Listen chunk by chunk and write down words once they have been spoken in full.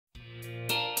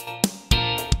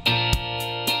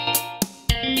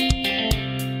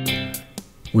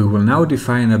We will now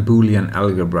define a Boolean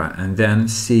algebra and then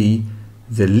see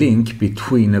the link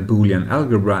between a Boolean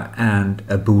algebra and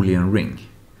a Boolean ring.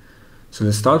 So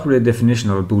let's start with the definition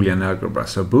of a Boolean algebra.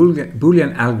 So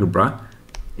Boolean algebra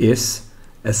is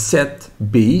a set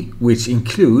B which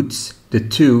includes the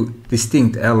two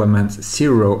distinct elements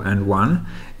 0 and 1,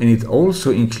 and it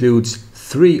also includes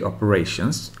three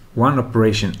operations: one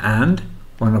operation AND,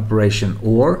 one operation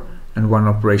OR, and one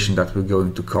operation that we're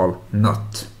going to call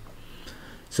NOT.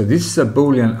 So this is a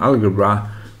Boolean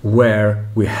algebra where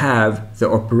we have the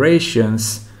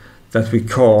operations that we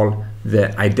call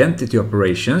the identity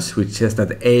operations, which says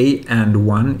that A and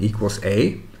 1 equals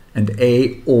A, and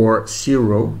A or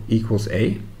 0 equals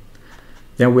A.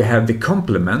 Then we have the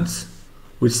complements,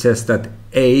 which says that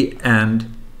A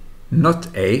and not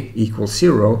A equals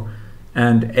 0,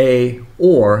 and A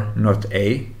or not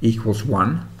A equals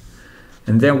 1.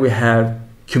 And then we have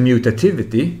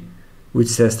commutativity, which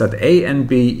says that A and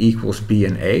B equals B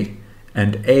and A,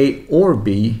 and A or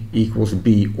B equals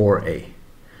B or A.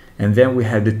 And then we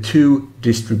have the two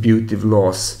distributive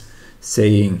laws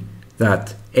saying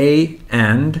that A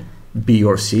and B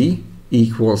or C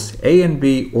equals A and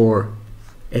B or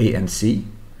A and C.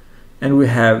 And we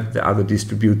have the other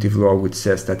distributive law which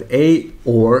says that A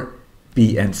or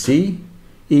B and C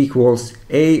equals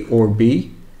A or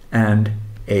B and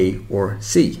A or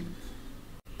C.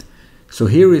 So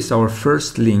here is our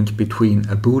first link between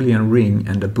a Boolean ring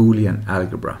and a Boolean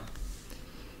algebra.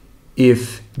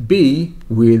 If B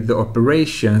with the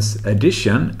operations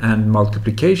addition and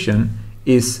multiplication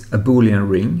is a Boolean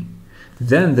ring,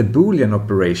 then the Boolean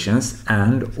operations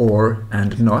AND, OR,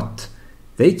 and NOT,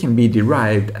 they can be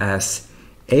derived as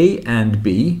A and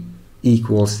B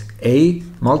equals A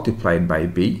multiplied by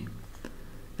B,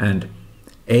 and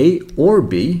A or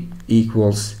B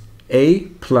equals A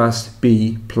plus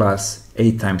B plus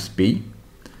A times B,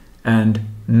 and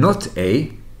not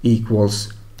A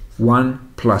equals 1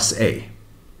 plus A.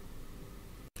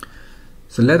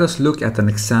 So let us look at an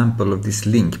example of this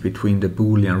link between the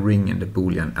Boolean ring and the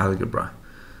Boolean algebra.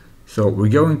 So we're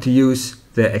going to use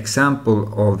the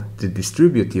example of the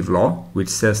distributive law, which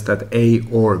says that A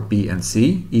or B and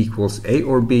C equals A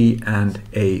or B and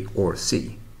A or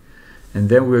C. And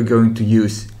then we're going to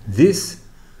use this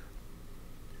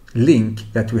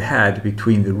link that we had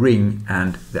between the ring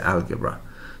and the algebra.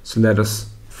 So let us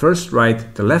first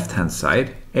write the left-hand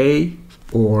side, A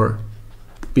or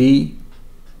B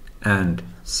and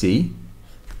C.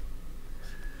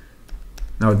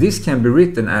 Now this can be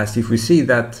written as, if we see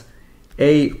that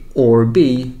A or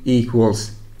B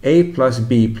equals A plus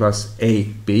B plus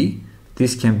AB,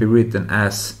 this can be written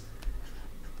as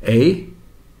A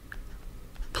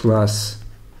plus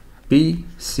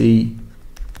BC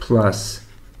plus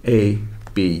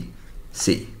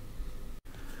ABC.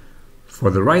 For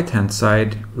the right hand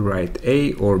side, we write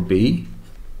A or B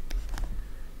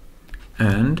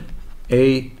and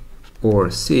A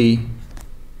or C.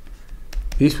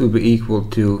 This will be equal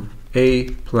to A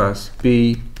plus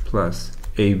B plus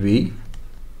AB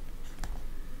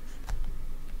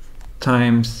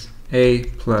times A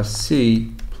plus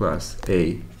C plus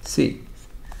AC.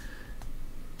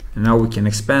 And now we can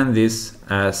expand this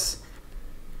as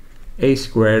A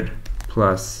squared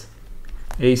plus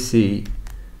AC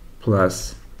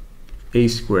plus A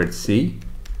squared C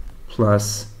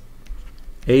plus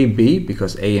AB,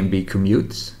 because A and B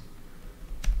commutes,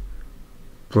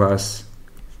 plus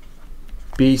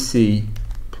BC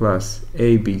plus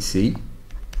ABC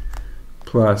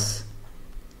plus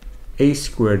A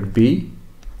squared B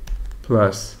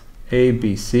plus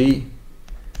ABC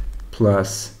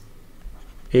plus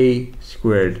A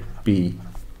squared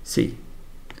BC.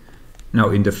 Now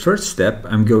in the first step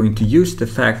I'm going to use the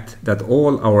fact that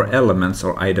all our elements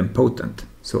are idempotent.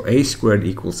 So A squared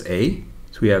equals A.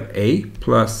 So we have A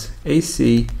plus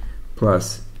AC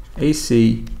plus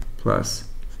AC plus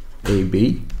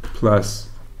AB plus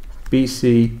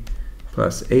BC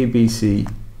plus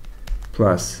ABC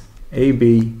plus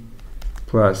AB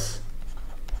plus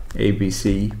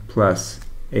ABC plus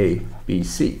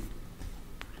ABC.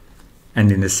 And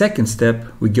in the second step,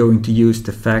 we're going to use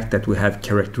the fact that we have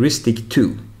characteristic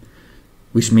 2,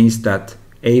 which means that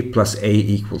A plus A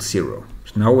equals 0.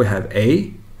 So now we have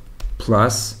A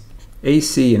plus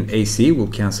AC and AC will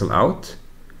cancel out.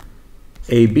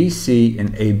 ABC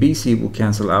and ABC will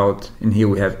cancel out. And here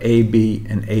we have AB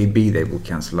and AB, they will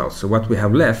cancel out. So what we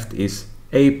have left is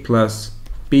A plus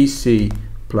BC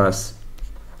plus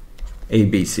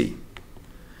ABC.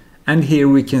 And here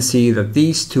we can see that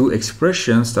these two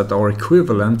expressions that are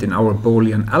equivalent in our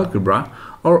Boolean algebra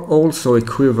are also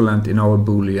equivalent in our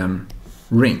Boolean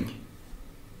ring.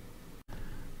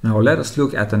 Now let us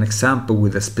look at an example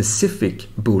with a specific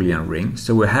Boolean ring.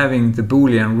 So we're having the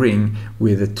Boolean ring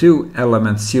with the two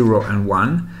elements 0 and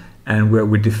 1, and where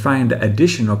we define the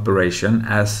addition operation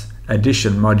as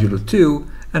addition modulo 2,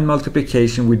 and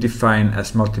multiplication we define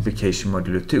as multiplication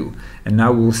modulo 2. And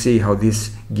now we'll see how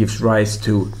this gives rise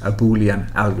to a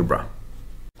Boolean algebra.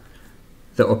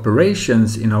 The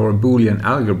operations in our Boolean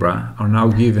algebra are now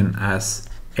given as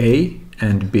a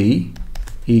and b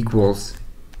equals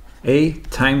a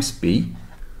times b,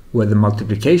 where the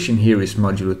multiplication here is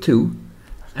modulo 2,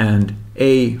 and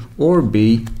a or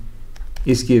b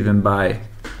is given by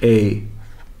a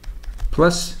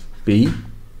plus b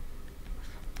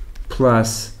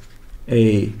plus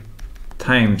a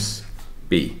times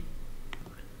b,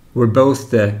 where both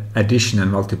the addition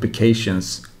and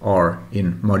multiplications are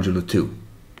in modulo 2.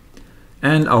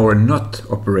 And our not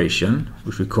operation,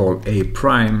 which we call a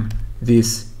prime,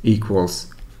 this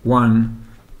equals 1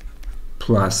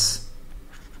 plus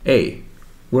a,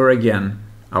 where again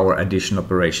our addition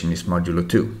operation is modulo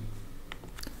 2.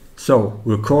 So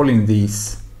we're calling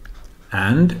these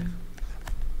and,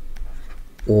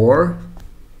 or,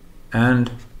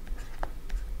 and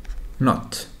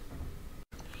not.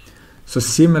 So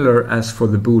similar as for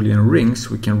the Boolean rings,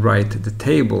 we can write the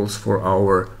tables for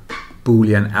our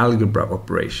Boolean algebra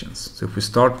operations. So if we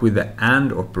start with the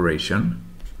AND operation,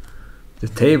 the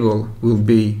table will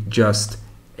be just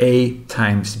a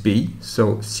times b.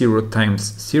 So 0 times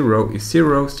 0 is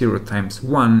 0, 0 times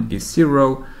 1 is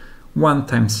 0, 1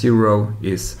 times 0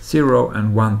 is 0,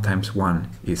 and 1 times 1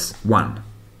 is 1.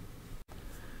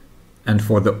 And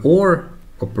for the OR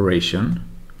operation,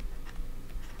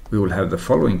 we will have the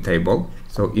following table.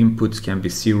 So inputs can be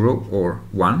 0 or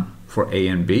 1 for a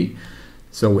and b.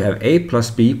 So we have a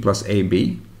plus b plus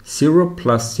ab. 0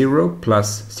 plus 0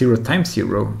 plus 0 times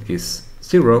 0 is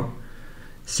 0.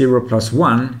 0 plus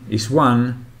 1 is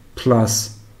 1,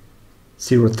 plus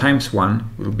 0 times 1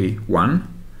 will be 1.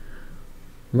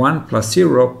 1 plus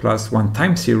 0 plus 1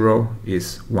 times 0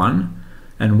 is 1.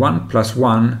 And 1 plus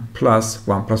 1 plus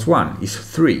 1 plus 1 is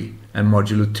 3. And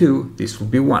modulo 2, this will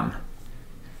be 1.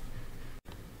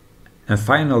 And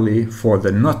finally, for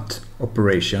the not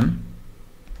operation,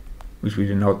 which we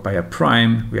denote by a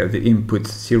prime, we have the inputs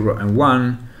 0 and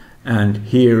 1. And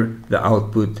here the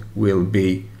output will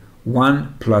be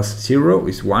 1 plus 0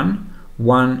 is 1,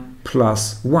 1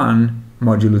 plus 1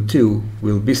 modulo 2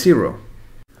 will be 0.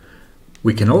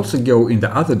 We can also go in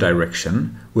the other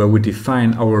direction, where we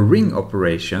define our ring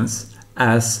operations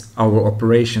as our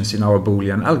operations in our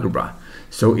Boolean algebra.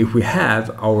 So if we have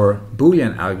our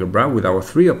Boolean algebra with our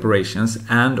three operations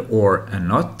and, or, and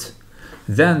not,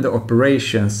 then the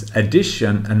operations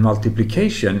addition and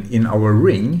multiplication in our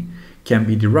ring can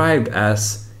be derived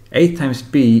as a times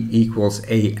b equals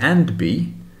a and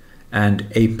b, and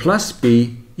a plus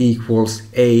b equals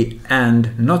a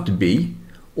and not b,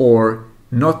 or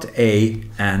not a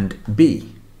and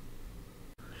b.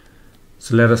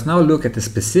 So let us now look at a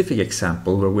specific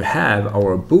example where we have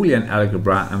our Boolean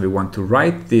algebra and we want to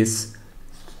write this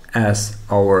as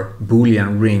our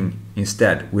Boolean ring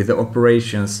instead, with the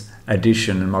operations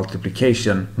addition and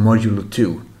multiplication modulo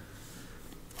 2.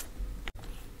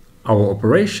 Our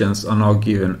operations are now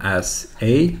given as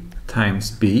a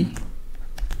times b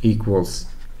equals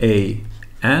a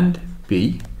and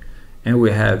b, and we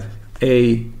have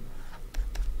a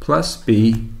plus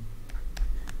b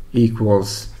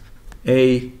equals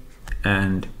a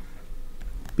and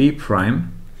b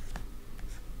prime,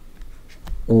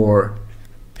 or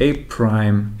a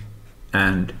prime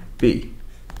and b.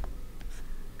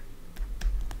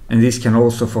 And this can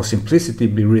also for simplicity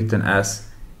be written as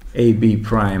ab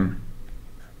prime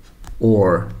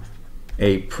or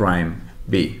a prime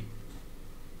b.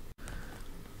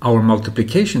 Our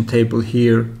multiplication table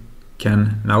here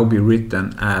can now be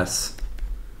written as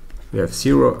we have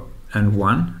 0 and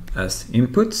 1 as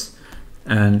inputs,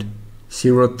 and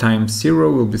 0 times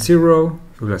 0 will be 0,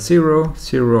 we'll have 0,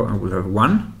 0, and we'll have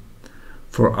 1.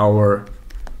 For our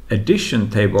addition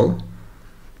table,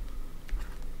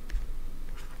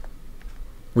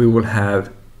 we will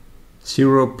have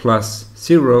 0 plus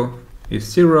 0 is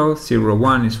 0, 0,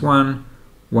 1 is 1,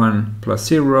 1 plus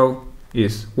 0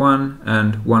 is 1,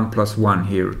 and 1 plus 1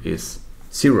 here is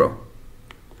 0.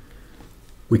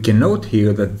 We can note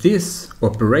here that this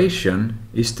operation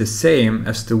is the same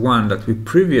as the one that we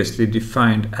previously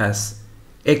defined as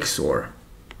XOR.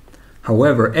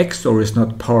 However, XOR is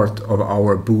not part of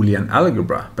our Boolean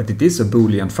algebra, but it is a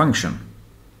Boolean function.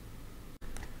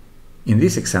 In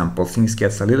this example, things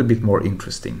get a little bit more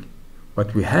interesting.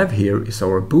 What we have here is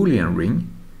our Boolean ring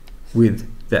with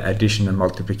the addition and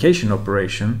multiplication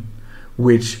operation,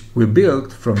 which we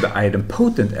built from the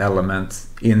idempotent elements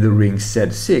in the ring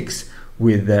Z6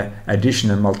 with the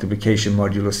addition and multiplication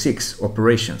modulo 6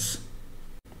 operations.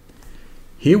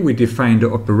 Here we define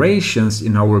the operations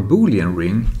in our Boolean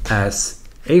ring as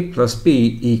a plus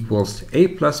b equals a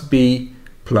plus b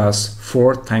plus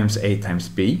 4 times a times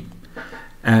b,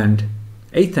 and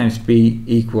a times b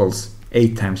equals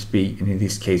a times b, and in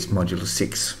this case modulo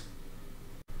 6.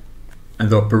 And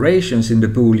the operations in the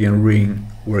Boolean ring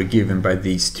were given by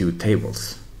these two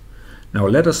tables. Now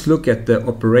let us look at the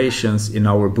operations in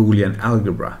our Boolean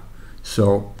algebra.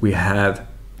 So we have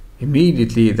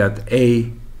immediately that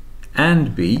a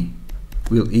and b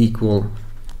will equal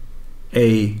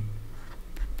a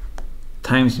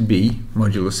times b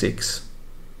modulo 6.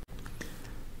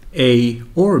 A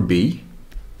or b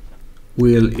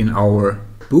will in our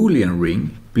Boolean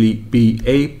ring be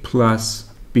a plus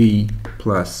b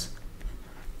plus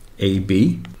ab,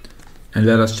 and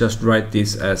let us just write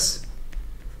this as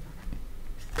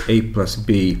a plus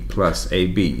b plus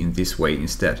ab in this way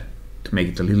instead, to make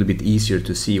it a little bit easier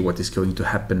to see what is going to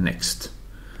happen next.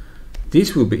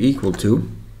 This will be equal to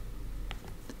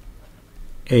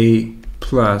a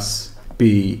plus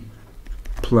b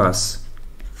plus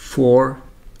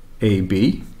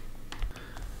 4ab,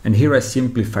 and here I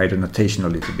simplify the notation a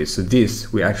little bit, so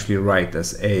this we actually write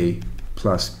as a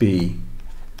plus b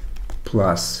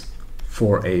plus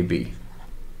 4ab.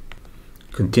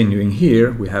 Continuing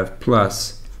here, we have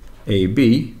plus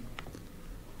ab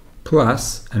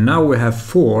plus, and now we have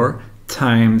 4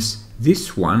 times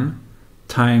this one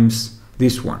times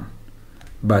this one.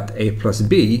 But a plus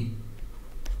b,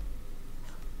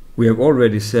 we have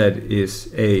already said, is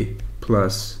a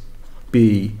plus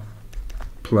b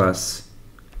plus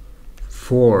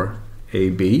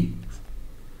 4ab,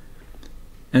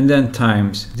 and then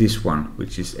times this one,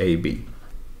 which is ab.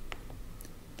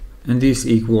 And this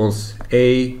equals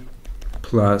a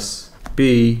plus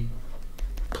b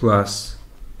plus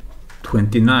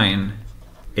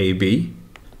 29ab,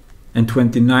 and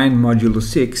 29 modulo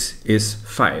 6 is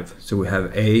 5, so we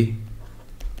have a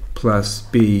plus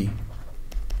b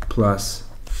plus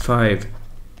 5ab.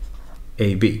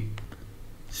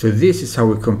 So this is how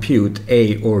we compute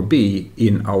a or b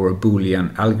in our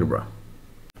Boolean algebra.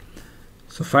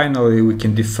 So finally we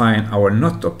can define our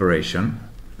not operation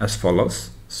as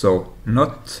follows. So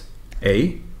not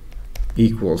a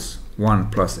equals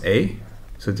 1 plus a,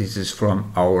 so this is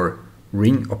from our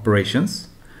ring operations,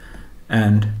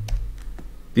 and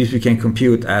this we can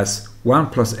compute as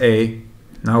 1 plus a.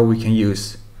 Now we can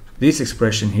use this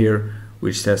expression here,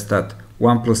 which says that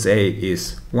 1 plus a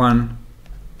is 1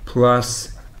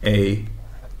 plus a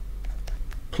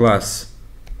plus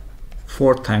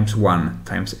 4 times 1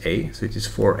 times a, so it is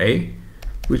 4a,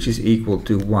 which is equal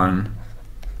to 1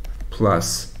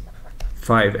 plus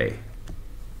 5a.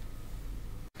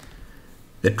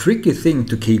 The tricky thing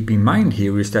to keep in mind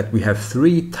here is that we have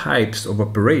 3 types of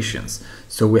operations.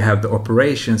 So we have the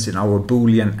operations in our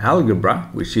Boolean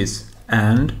algebra, which is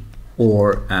and,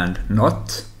 or, and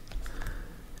not.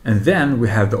 And then we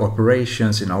have the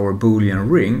operations in our Boolean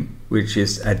ring, which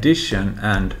is addition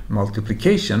and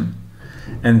multiplication.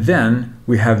 And then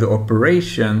we have the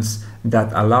operations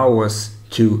that allow us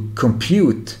to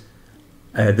compute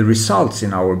the results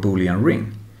in our Boolean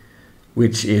ring,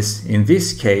 which is in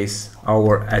this case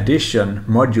our addition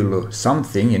modulo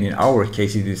something, and in our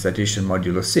case it is addition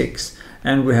modulo 6,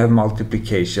 and we have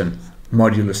multiplication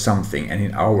modulo something, and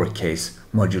in our case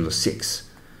modulo 6.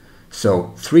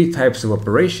 So 3 types of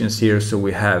operations here. So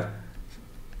we have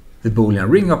the Boolean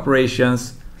ring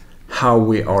operations, how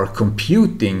we are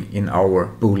computing in our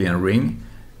Boolean ring,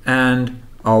 and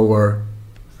our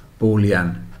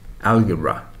Boolean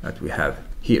algebra that we have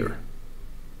here.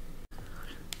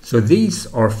 So these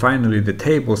are finally the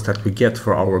tables that we get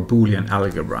for our Boolean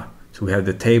algebra. So we have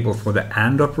the table for the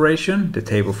AND operation, the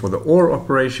table for the OR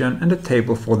operation, and the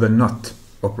table for the NOT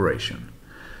operation.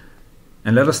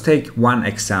 And let us take one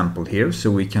example here. So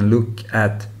we can look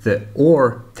at the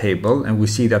OR table, and we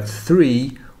see that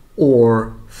 3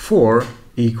 or 4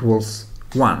 equals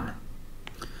 1.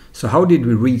 So how did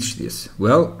we reach this?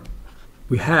 Well,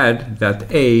 we had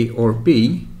that A or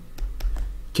B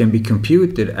can be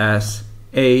computed as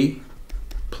a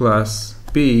plus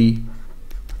b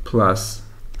plus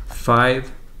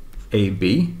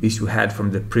 5ab. This we had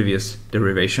from the previous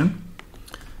derivation.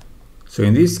 So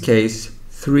in this case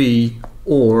 3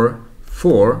 or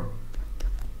 4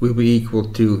 will be equal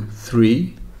to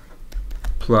 3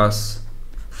 plus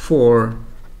 4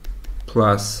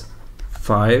 plus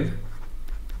 5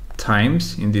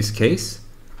 times, in this case,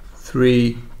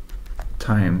 3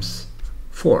 times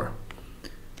 4,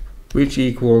 which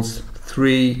equals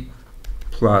 3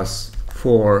 plus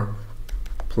 4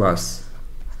 plus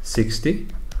 60,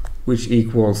 which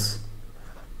equals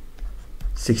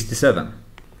 67.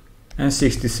 And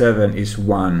 67 is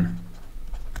 1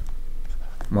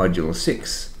 modulo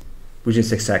 6, which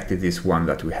is exactly this one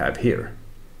that we have here.